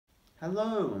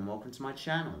Hello and welcome to my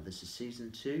channel. This is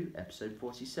season 2, episode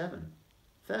 47.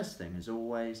 First thing, as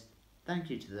always, thank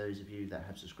you to those of you that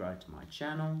have subscribed to my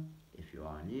channel. If you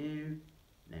are new,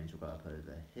 names will go up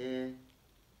over here.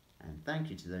 And thank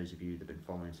you to those of you that have been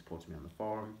following and supporting me on the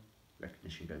forum.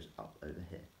 Recognition goes up over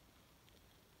here.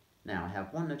 Now I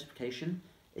have one notification.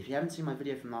 If you haven't seen my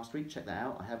video from last week, check that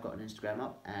out. I have got an Instagram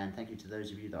up, and thank you to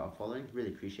those of you that are following. Really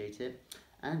appreciate it.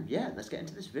 And yeah, let's get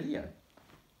into this video.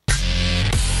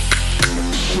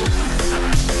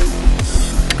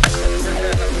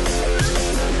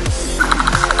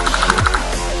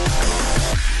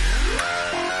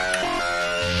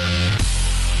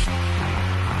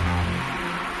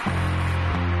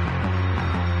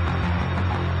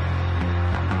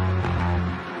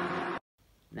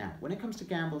 Now, when it comes to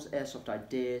Gamble's airsoft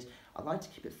ideas, I like to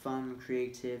keep it fun,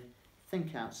 creative,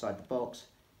 think outside the box,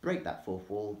 break that fourth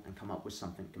wall, and come up with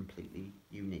something completely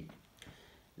unique.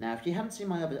 Now, if you haven't seen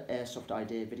my other airsoft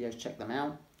idea videos, check them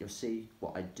out. You'll see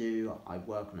what I do. I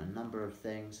work on a number of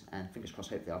things, and fingers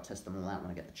crossed, hopefully I'll test them all out when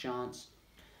I get the chance.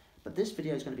 But this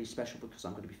video is going to be special because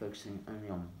I'm going to be focusing only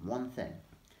on one thing.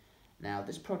 Now,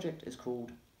 this project is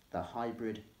called the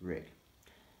Hybrid Rig.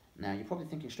 Now, you're probably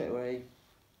thinking straight away,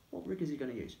 what rig is he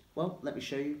going to use? Well, let me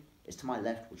show you. It's to my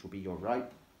left, which will be your right.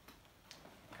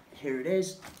 Here it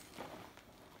is.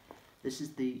 This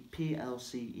is the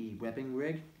PLCE webbing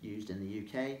rig used in the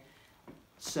UK.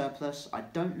 Surplus. I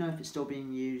don't know if it's still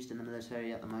being used in the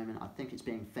military at the moment. I think it's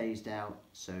being phased out,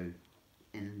 so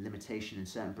in limitation in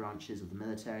certain branches of the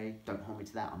military. Don't hold me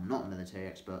to that. I'm not a military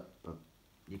expert, but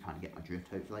you kind of get my drift,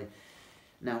 hopefully.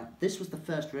 Now, this was the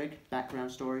first rig,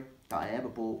 background story, that I ever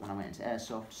bought when I went into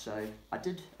Airsoft, so I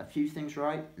did a few things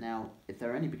right. Now, if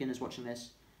there are any beginners watching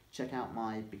this, check out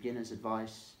my beginner's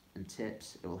advice and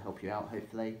tips. It will help you out,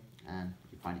 hopefully, and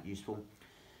you find it useful.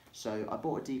 So I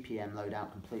bought a DPM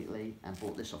loadout completely and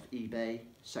bought this off eBay,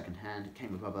 second hand. It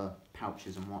came with other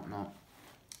pouches and whatnot,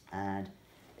 and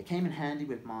it came in handy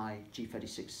with my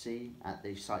G36C at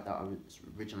the site that I was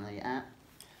originally at.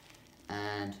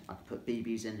 And I could put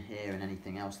BBs in here and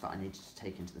anything else that I needed to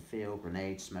take into the field,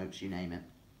 grenades, smokes, you name it.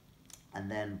 And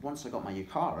then once I got my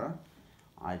Yukara,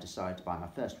 I decided to buy my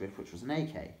first riff, which was an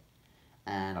AK.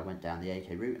 And I went down the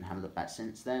AK route and haven't looked back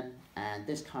since then. And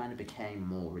this kind of became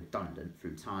more redundant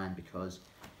through time because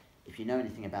if you know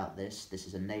anything about this, this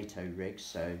is a NATO rig,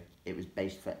 so it was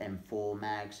based for M4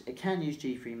 mags. It can use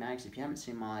G3 mags. If you haven't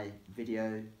seen my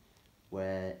video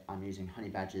where I'm using Honey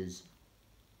Badger's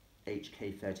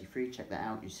HK33, check that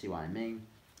out, you see what I mean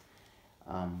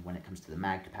when it comes to the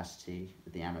mag capacity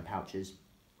with the ammo pouches.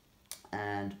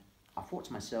 And I thought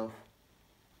to myself,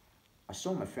 I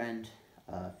saw my friend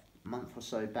a month or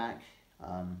so back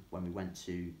when we went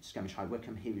to Skirmish High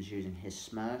Wycombe. He was using his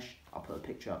Smersh. I'll put a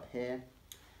picture up here.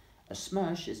 A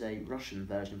Smersh is a Russian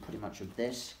version pretty much of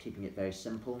this, keeping it very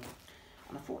simple.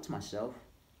 And I thought to myself,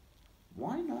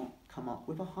 why not come up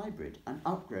with a hybrid, an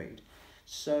upgrade?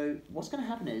 So what's going to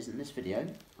happen is, in this video,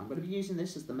 I'm going to be using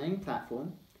this as the main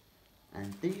platform,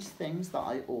 and these things that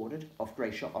I ordered off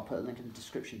Grey Shop, I'll put a link in the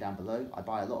description down below. I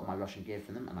buy a lot of my Russian gear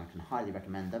from them, and I can highly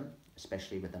recommend them,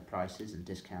 especially with their prices and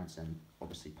discounts and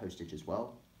obviously postage as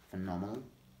well. Phenomenal.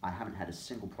 I haven't had a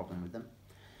single problem with them.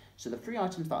 So the 3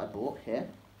 items that I bought here,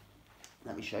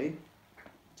 let me show you.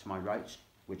 To my right,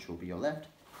 which will be your left,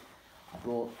 I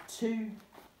bought 2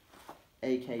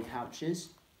 AK pouches,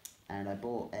 and I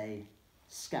bought a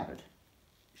scabbard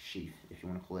sheath, if you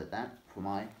want to call it that, for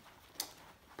my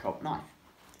prop knife.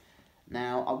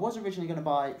 Now, I was originally going to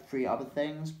buy 3 other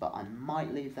things, but I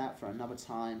might leave that for another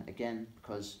time, again,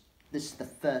 because this is the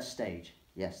first stage.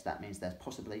 Yes, that means there's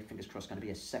possibly, fingers crossed, going to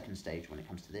be a second stage when it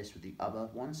comes to this with the other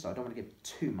ones, so I don't want to give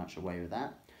too much away with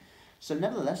that. So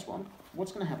nevertheless,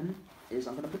 what's going to happen is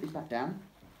I'm going to put these back down.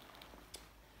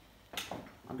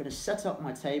 I'm going to set up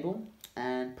my table,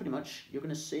 and pretty much you're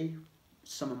going to see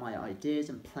some of my ideas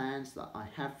and plans that I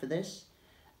have for this.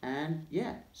 And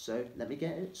yeah, so let me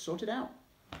get it sorted out.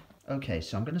 Okay,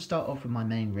 so I'm going to start off with my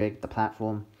main rig, the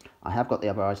platform. I have got the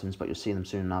other items, but you'll see them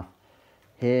soon enough.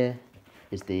 Here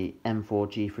is the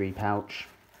M4 G3 pouch.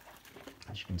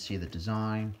 As you can see, the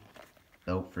design,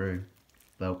 belt through,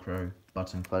 Velcro,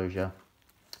 button closure,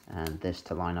 and this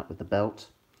to line up with the belt.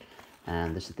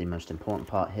 And this is the most important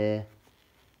part here,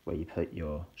 where you put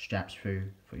your straps through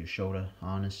for your shoulder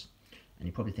harness. And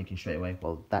you're probably thinking straight away,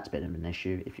 well, that's a bit of an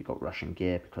issue if you've got Russian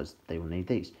gear, because they will need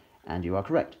these. And you are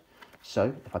correct.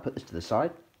 So if I put this to the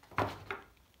side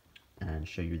and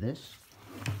show you this.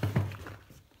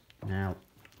 Now,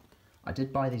 I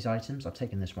did buy these items. I've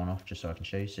taken this one off just so I can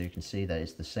show you. So you can see that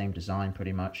it's the same design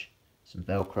pretty much. Some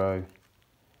Velcro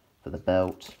for the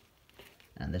belt.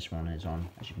 And this one is on,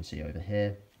 as you can see over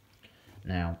here.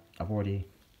 Now, I've already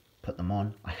put them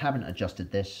on. I haven't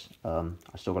adjusted this. I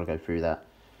still got to go through that,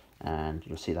 and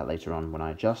you'll see that later on when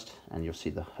I adjust, and you'll see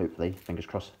the, hopefully, fingers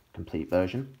crossed, complete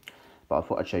version. But I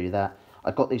thought I'd show you that.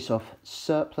 I got these off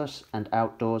Surplus and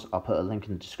Outdoors. I'll put a link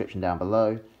in the description down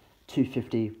below.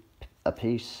 $2.50 a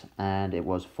piece, and it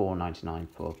was $4.99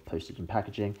 for postage and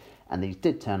packaging. And these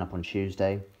did turn up on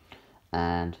Tuesday,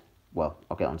 and well,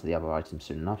 I'll get onto the other items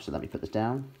soon enough. So let me put this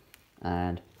down,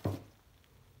 and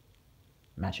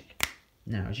magic.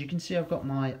 Now, as you can see, I've got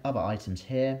my other items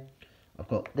here. I've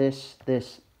got this,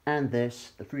 this, and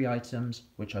this, the 3 items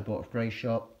which I bought at Grey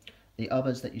Shop. The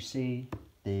others that you see,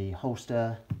 the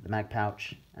holster, the mag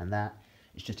pouch, and that,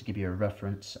 is just to give you a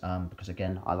reference, because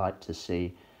again, I like to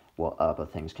see what other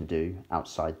things can do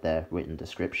outside their written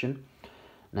description.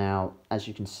 Now, as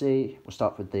you can see, we'll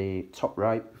start with the top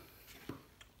right,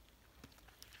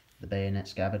 the bayonet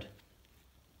scabbard.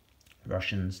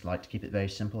 Russians like to keep it very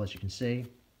simple, as you can see.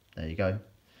 There you go.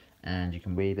 And you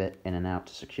can weave it in and out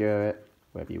to secure it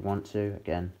wherever you want to.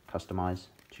 Again, customize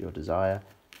to your desire.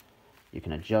 You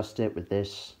can adjust it with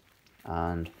this.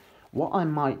 And what I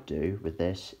might do with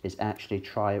this is actually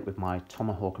try it with my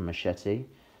tomahawk and machete.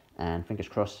 And fingers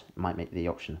crossed, it might make the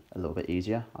option a little bit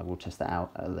easier. I will test that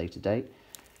out at a later date.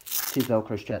 2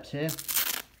 Velcro straps here.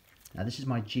 Now this is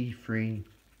my G3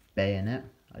 bayonet.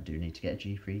 I do need to get a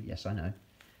G3, yes I know.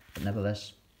 But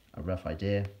nevertheless, a rough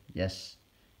idea. Yes,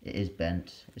 it is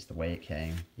bent. It's the way it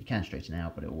came. You can straighten it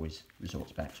out, but it always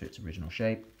resorts back to its original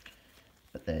shape.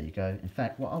 But there you go. In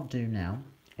fact, what I'll do now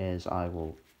is I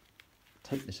will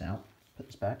take this out, put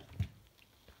this back.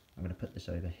 I'm going to put this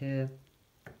over here.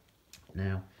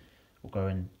 Now, we'll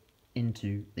go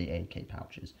into the AK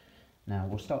pouches. Now,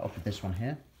 we'll start off with this one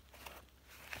here.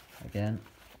 Again,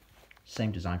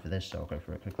 same design for this, so I'll go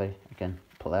through it quickly. Again,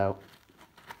 pull out.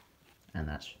 And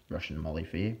that's Russian Molly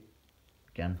for you.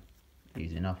 Again,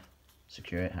 easy enough.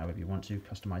 Secure it however you want to,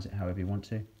 customize it however you want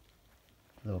to.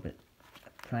 A little bit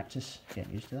of practice,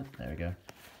 get used to that. There we go.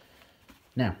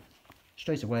 Now,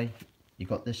 straight away, you've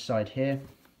got this side here,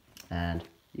 and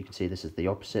you can see this is the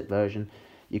opposite version.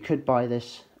 You could buy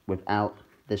this without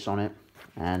this on it,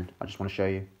 and I just want to show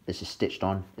you, this is stitched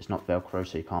on. It's not Velcro,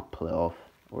 so you can't pull it off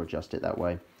or adjust it that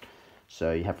way.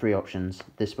 So you have 3 options,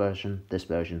 this version,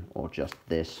 or just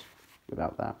this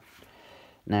without that.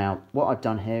 Now, what I've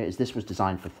done here is this was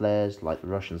designed for flares, like the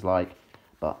Russians like,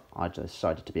 but I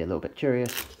decided to be a little bit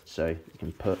curious, so you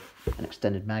can put an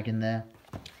extended mag in there.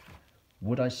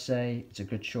 Would I say it's a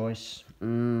good choice?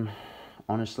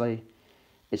 Honestly,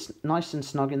 it's nice and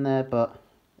snug in there, but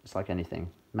it's like anything.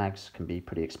 Mags can be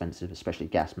pretty expensive, especially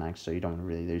gas mags, so you don't want to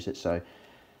really lose it. So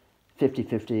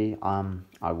 50-50,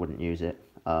 I wouldn't use it,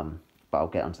 but I'll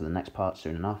get onto the next part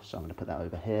soon enough, so I'm going to put that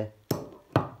over here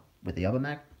with the other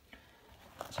mag.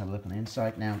 Let's have a look on the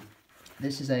inside. Now,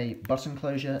 this is a button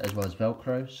closure as well as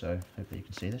Velcro, so hopefully you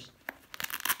can see this.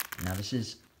 Now, this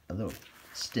is a little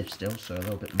stiff still, so a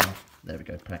little bit more, there we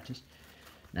go, practice.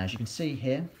 Now, as you can see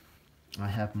here, I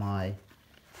have my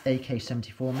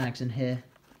AK-74 mags in here.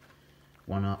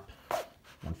 One up,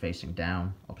 one facing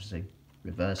down. Obviously,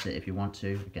 reverse it if you want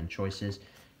to. Again, choices.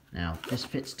 Now, this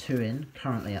fits 2 in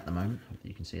currently at the moment. Hopefully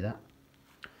you can see that.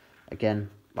 Again,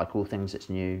 like all things, it's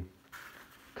new.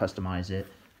 Customize it,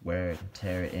 wear it,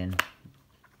 tear it in.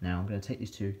 Now, I'm going to take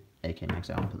these 2 AK mags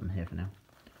out and put them here for now,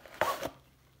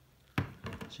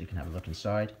 so you can have a look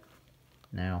inside.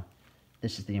 Now,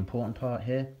 this is the important part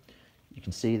here. You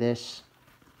can see this.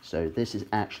 So this is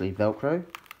actually Velcro,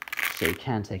 so you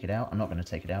can take it out. I'm not going to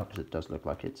take it out because it does look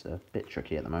like it's a bit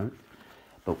tricky at the moment.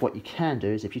 But what you can do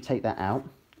is if you take that out,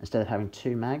 instead of having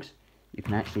 2 mags, you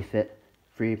can actually fit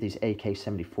 3 of these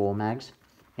AK-74 mags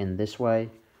in this way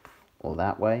or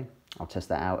that way. I'll test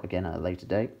that out again at a later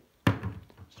date.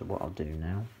 So what I'll do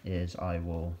now is I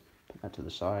will put that to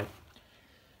the side.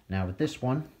 Now with this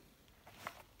one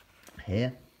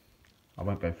here, I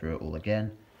won't go through it all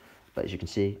again, but as you can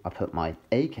see, I put my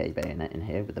AK bayonet in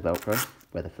here with the Velcro,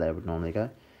 where the flare would normally go.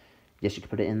 Yes, you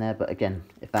could put it in there, but again,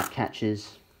 if that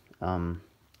catches, and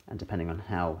depending on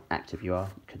how active you are,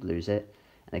 you could lose it.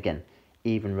 And again,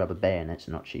 even rubber bayonets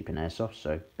are not cheap in Airsoft,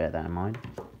 so bear that in mind.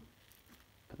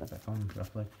 Put that back on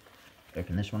roughly.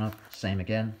 Open this one up, same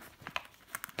again.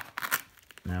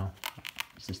 Now,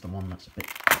 is this the one that's a bit,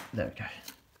 there we go.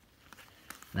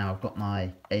 Now I've got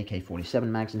my AK-47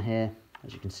 mags in here,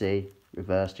 as you can see,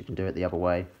 reversed, you can do it the other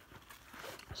way.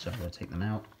 So I'm going to take them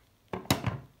out.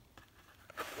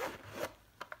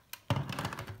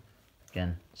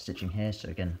 Again, stitching here, so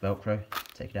again, Velcro,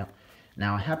 take it out.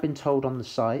 Now I have been told on the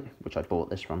site, which I bought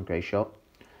this from Grey Shop,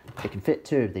 it can fit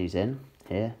 2 of these in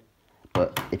here,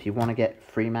 but if you want to get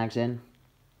 3 mags in,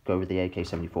 go with the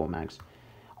AK-74 mags.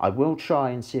 I will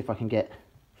try and see if I can get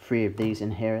 3 of these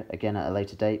in here again at a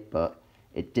later date, but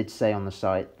it did say on the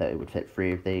site that it would fit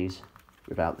 3 of these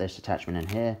without this attachment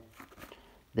in here.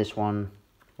 This one,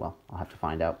 well, I'll have to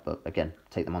find out, but again,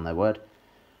 take them on their word.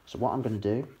 So what I'm going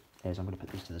to do is I'm going to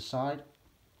put these to the side.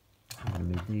 I'm going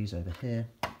to move these over here.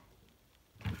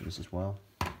 This as well.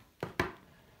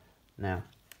 Now,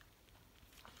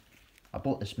 I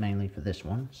bought this mainly for this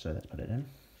one, so let's put it in.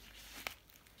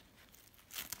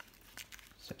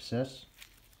 Success.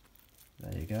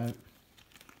 There you go.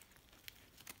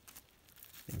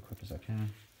 Being quick as I can.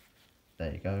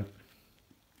 There you go.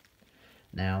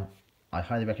 Now, I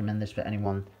highly recommend this for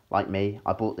anyone like me.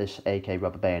 I bought this AK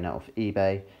rubber bayonet off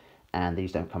eBay, and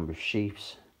these don't come with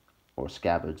sheaths or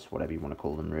scabbards, whatever you want to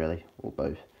call them really, or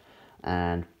both.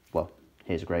 And, well,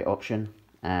 here's a great option.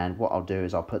 And what I'll do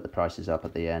is I'll put the prices up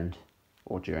at the end,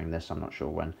 or during this, I'm not sure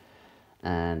when.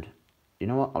 And, you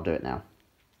know what, I'll do it now.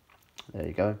 There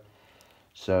you go.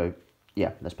 So,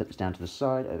 yeah, let's put this down to the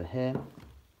side over here.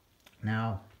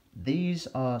 Now, these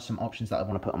are some options that I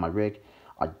want to put on my rig.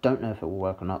 I don't know if it will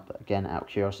work or not, but again, out of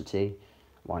curiosity,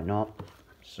 why not?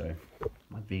 So,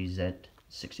 my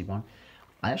VZ61.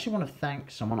 I actually want to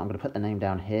thank someone. I'm going to put the name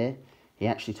down here. He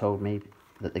actually told me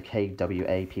that the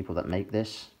KWA people that make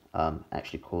this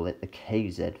actually call it the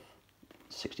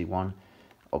KZ61,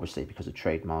 obviously because of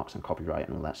trademarks and copyright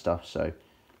and all that stuff. So,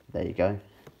 there you go.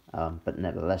 But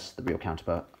nevertheless, the real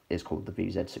counterpart is called the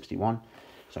VZ61.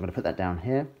 So I'm going to put that down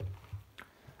here.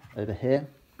 Over here,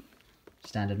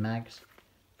 standard mags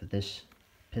for this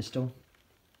pistol.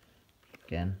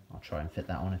 Again, I'll try and fit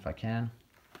that on if I can.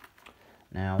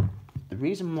 Now, the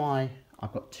reason why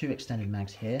I've got 2 extended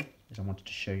mags here is I wanted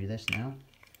to show you this now,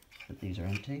 that these are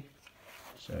empty.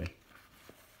 So,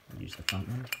 I'll use the front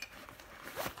one.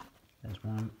 There's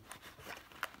one.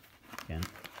 Again,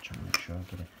 trying to make sure I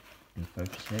get it in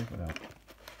focus here without,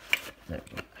 there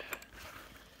we go.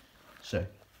 So,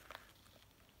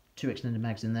 2 extended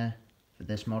mags in there for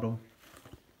this model.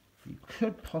 You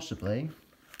could possibly,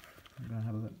 I'm going to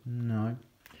have a look, no.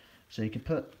 So you could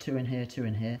put 2 in here, 2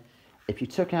 in here. If you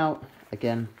took out,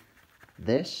 again,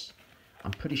 this,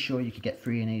 I'm pretty sure you could get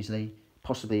 3 in easily,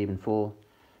 possibly even 4.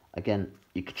 Again,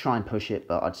 you could try and push it,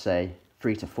 but I'd say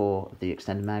 3 to 4 of the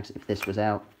extended mags if this was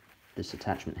out, this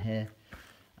attachment here.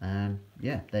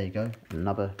 Yeah, there you go.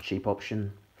 Another cheap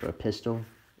option for a pistol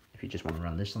if you just want to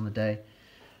run this on the day.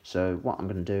 So what I'm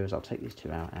going to do is I'll take these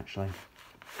 2 out actually.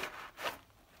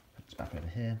 Put this back over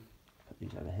here. Put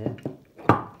these over here.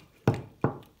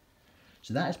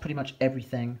 So that is pretty much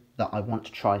everything that I want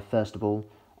to try first of all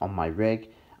on my rig.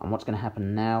 And what's going to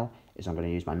happen now is I'm going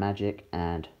to use my magic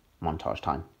and montage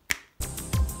time.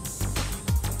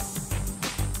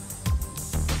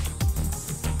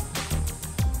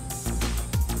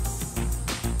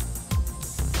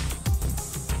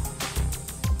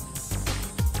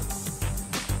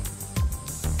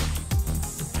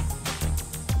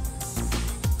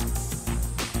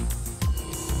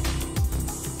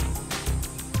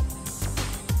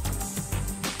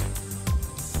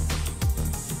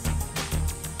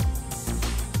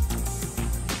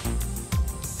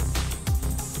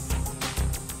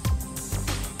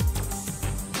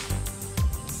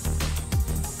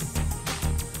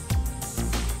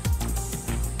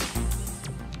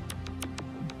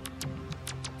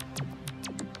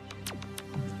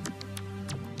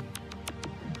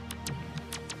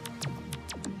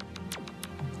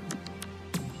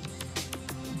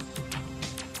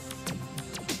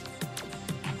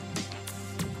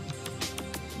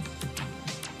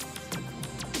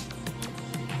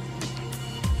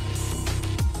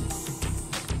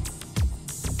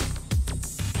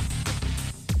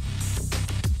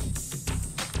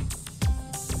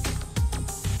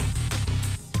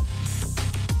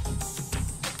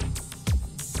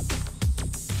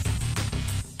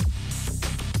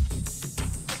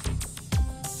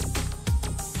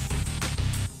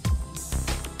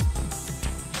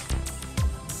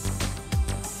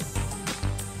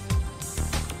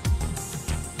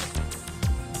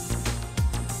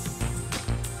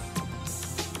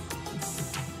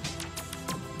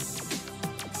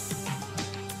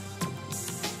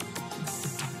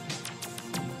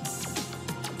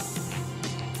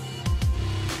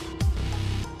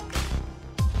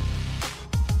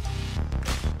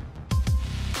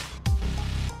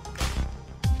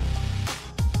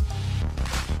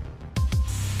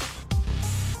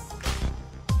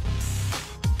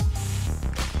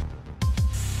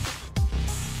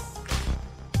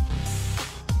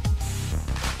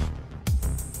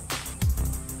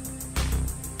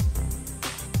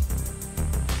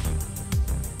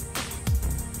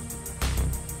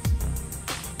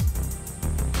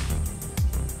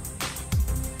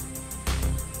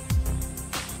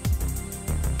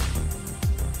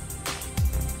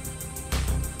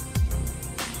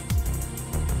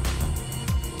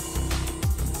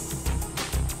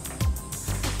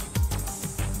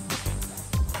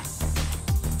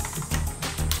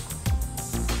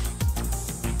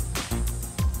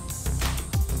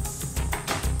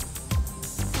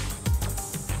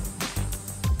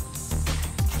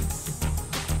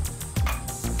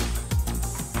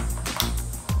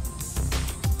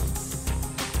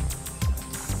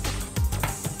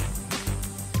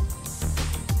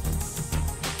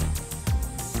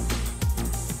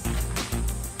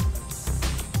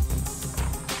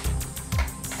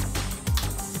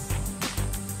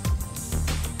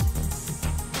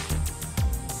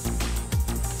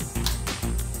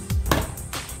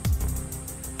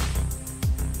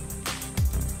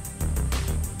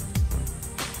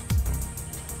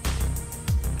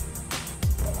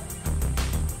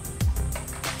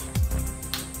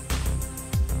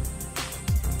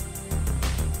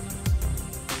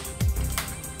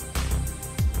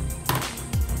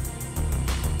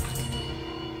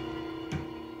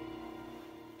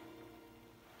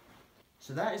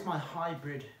 So that is my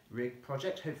hybrid rig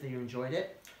project. Hopefully you enjoyed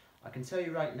it. I can tell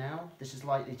you right now, this is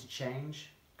likely to change,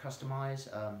 customize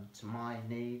to my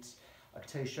needs. I can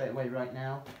tell you straight away right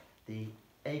now, the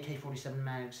AK-47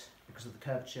 mags, because of the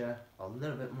curvature, are a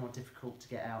little bit more difficult to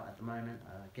get out at the moment.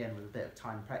 Again, with a bit of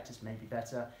time and practice, maybe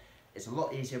better. It's a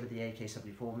lot easier with the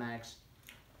AK-74 mags.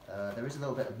 There is a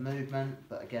little bit of movement,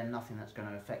 but again, nothing that's going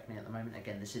to affect me at the moment.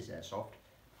 Again, this is Airsoft.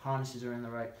 Harnesses are in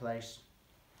the right place.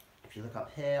 If you look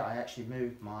up here, I actually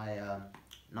moved my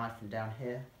knife from down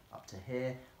here up to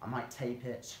here. I might tape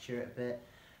it, secure it a bit.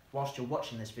 Whilst you're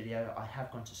watching this video, I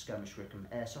have gone to Skirmish Rickham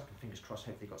Airsoft, and fingers crossed,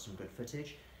 hopefully got some good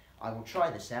footage. I will try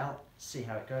this out, see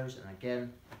how it goes, and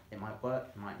again, it might work,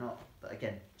 it might not, but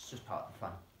again, it's just part of the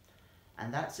fun.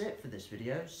 And that's it for this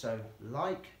video, so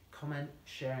like, comment,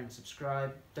 share and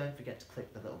subscribe. Don't forget to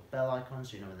click the little bell icon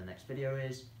so you know when the next video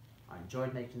is. I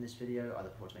enjoyed making this video, I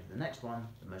look forward to making the next one.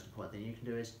 The most important thing you can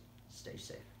do is stay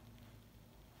safe.